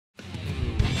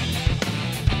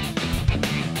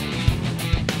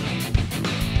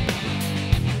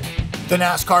The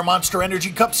NASCAR Monster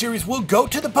Energy Cup Series will go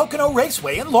to the Pocono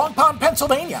Raceway in Long Pond,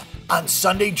 Pennsylvania on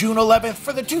Sunday, June 11th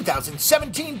for the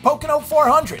 2017 Pocono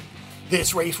 400.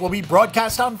 This race will be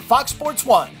broadcast on Fox Sports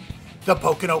 1. The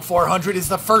Pocono 400 is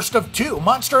the first of two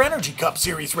Monster Energy Cup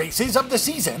Series races of the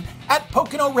season at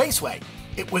Pocono Raceway.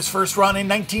 It was first run in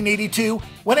 1982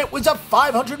 when it was a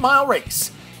 500-mile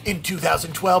race. In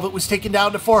 2012, it was taken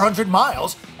down to 400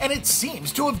 miles, and it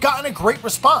seems to have gotten a great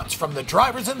response from the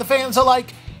drivers and the fans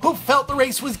alike who felt the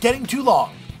race was getting too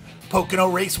long. Pocono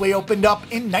Raceway opened up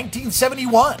in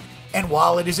 1971, and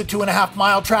while it is a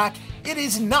 2.5-mile track, it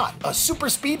is not a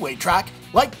superspeedway track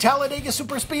like Talladega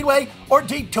Superspeedway or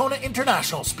Daytona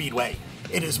International Speedway.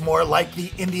 It is more like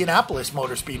the Indianapolis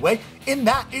Motor Speedway in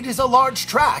that it is a large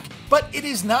track, but it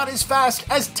is not as fast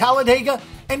as Talladega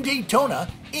and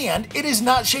Daytona, and it is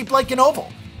not shaped like an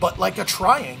oval, but like a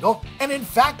triangle, and in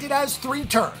fact it has 3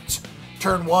 turns.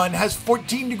 Turn 1 has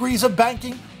 14 degrees of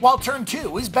banking, while Turn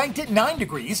 2 is banked at 9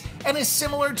 degrees and is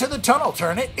similar to the tunnel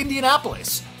turn at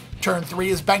Indianapolis. Turn 3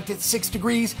 is banked at 6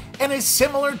 degrees and is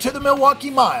similar to the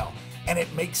Milwaukee Mile, and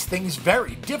it makes things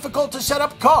very difficult to set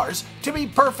up cars to be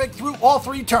perfect through all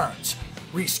 3 turns.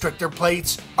 Restrictor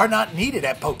plates are not needed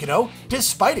at Pocono,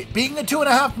 despite it being a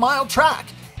 2.5-mile track,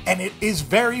 and it is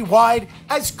very wide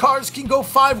as cars can go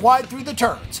 5 wide through the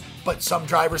turns, but some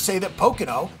drivers say that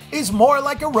Pocono is more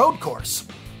like a road course.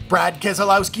 Brad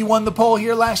Keselowski won the pole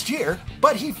here last year,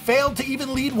 but he failed to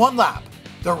even lead 1 lap.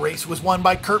 The race was won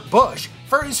by Kurt Busch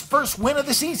for his first win of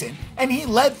the season, and he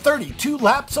led 32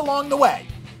 laps along the way.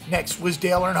 Next was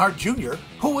Dale Earnhardt Jr.,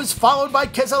 who was followed by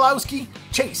Keselowski,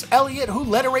 Chase Elliott, who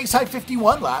led a race-high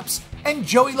 51 laps, and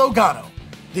Joey Logano.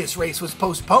 This race was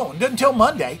postponed until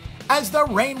Monday, as the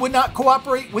rain would not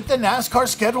cooperate with the NASCAR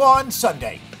schedule on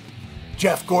Sunday.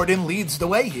 Jeff Gordon leads the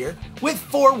way here with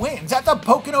 4 wins at the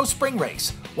Pocono Spring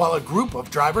Race, while a group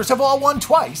of drivers have all won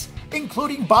twice,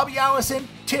 including Bobby Allison,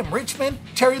 Tim Richmond,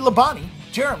 Terry Labonte,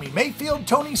 Jeremy Mayfield,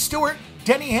 Tony Stewart,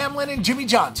 Denny Hamlin, and Jimmy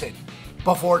Johnson.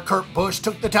 Before Kurt Busch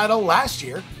took the title last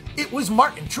year, it was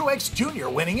Martin Truex Jr.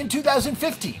 winning in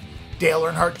 2015, Dale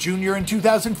Earnhardt Jr. in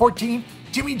 2014,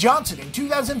 Jimmy Johnson in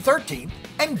 2013,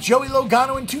 and Joey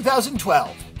Logano in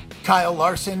 2012. Kyle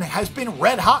Larson has been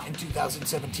red hot in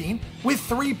 2017 with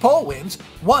 3 pole wins,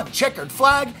 1 checkered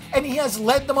flag, and he has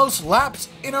led the most laps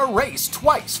in a race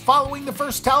twice following the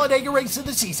first Talladega race of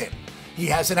the season. He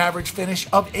has an average finish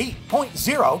of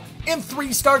 8.0 in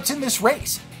 3 starts in this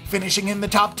race, finishing in the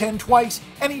top 10 twice,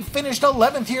 and he finished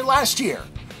 11th here last year.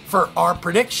 For our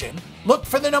prediction, look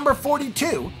for the number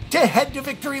 42 to head to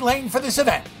victory lane for this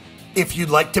event. If you'd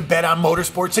like to bet on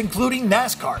motorsports including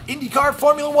NASCAR, IndyCar,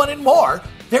 Formula 1, and more,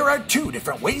 there are 2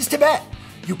 different ways to bet.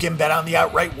 You can bet on the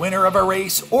outright winner of a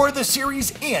race or the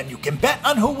series, and you can bet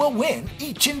on who will win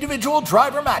each individual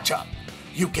driver matchup.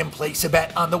 You can place a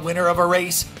bet on the winner of a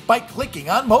race by clicking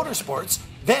on Motorsports,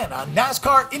 then on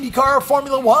NASCAR, IndyCar, or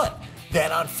Formula 1,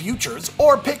 then on Futures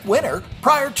or Pick Winner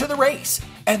prior to the race,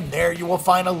 and there you will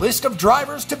find a list of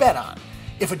drivers to bet on.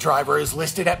 If a driver is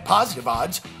listed at positive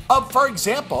odds of, for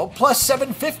example, plus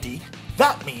 750,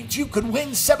 that means you could win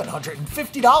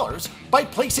 $750 by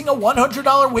placing a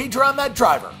 $100 wager on that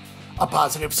driver. A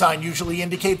positive sign usually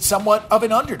indicates somewhat of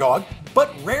an underdog,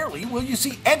 but rarely will you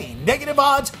see any negative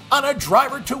odds on a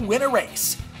driver to win a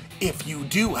race. If you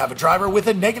do have a driver with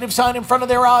a negative sign in front of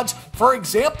their odds, for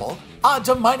example, odds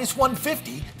of minus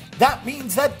 150, that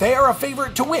means that they are a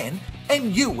favorite to win,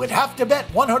 and you would have to bet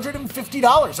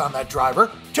 $150 on that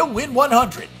driver to win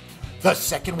 100. The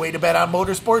second way to bet on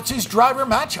motorsports is driver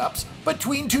matchups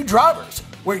between 2 drivers,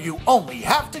 where you only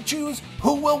have to choose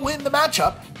who will win the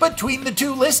matchup between the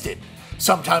 2 listed.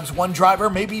 Sometimes one driver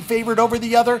may be favored over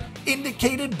the other,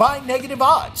 indicated by negative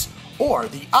odds, or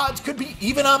the odds could be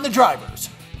even on the drivers.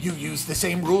 You use the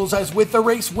same rules as with the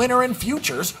race winner and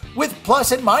futures, with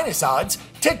plus and minus odds,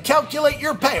 to calculate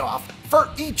your payoff for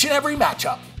each and every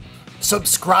matchup.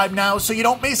 Subscribe now so you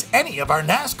don't miss any of our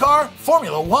NASCAR,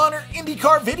 Formula 1, or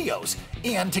IndyCar videos,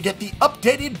 and to get the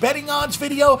updated betting odds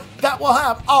video that will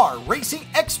have our racing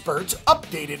experts'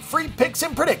 updated free picks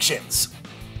and predictions.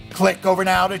 Click over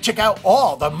now to check out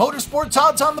all the motorsports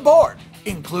odds on the board,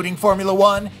 including Formula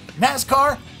 1,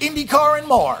 NASCAR, IndyCar, and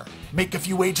more. Make a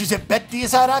few wagers at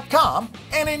betdsi.com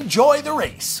and enjoy the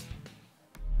race.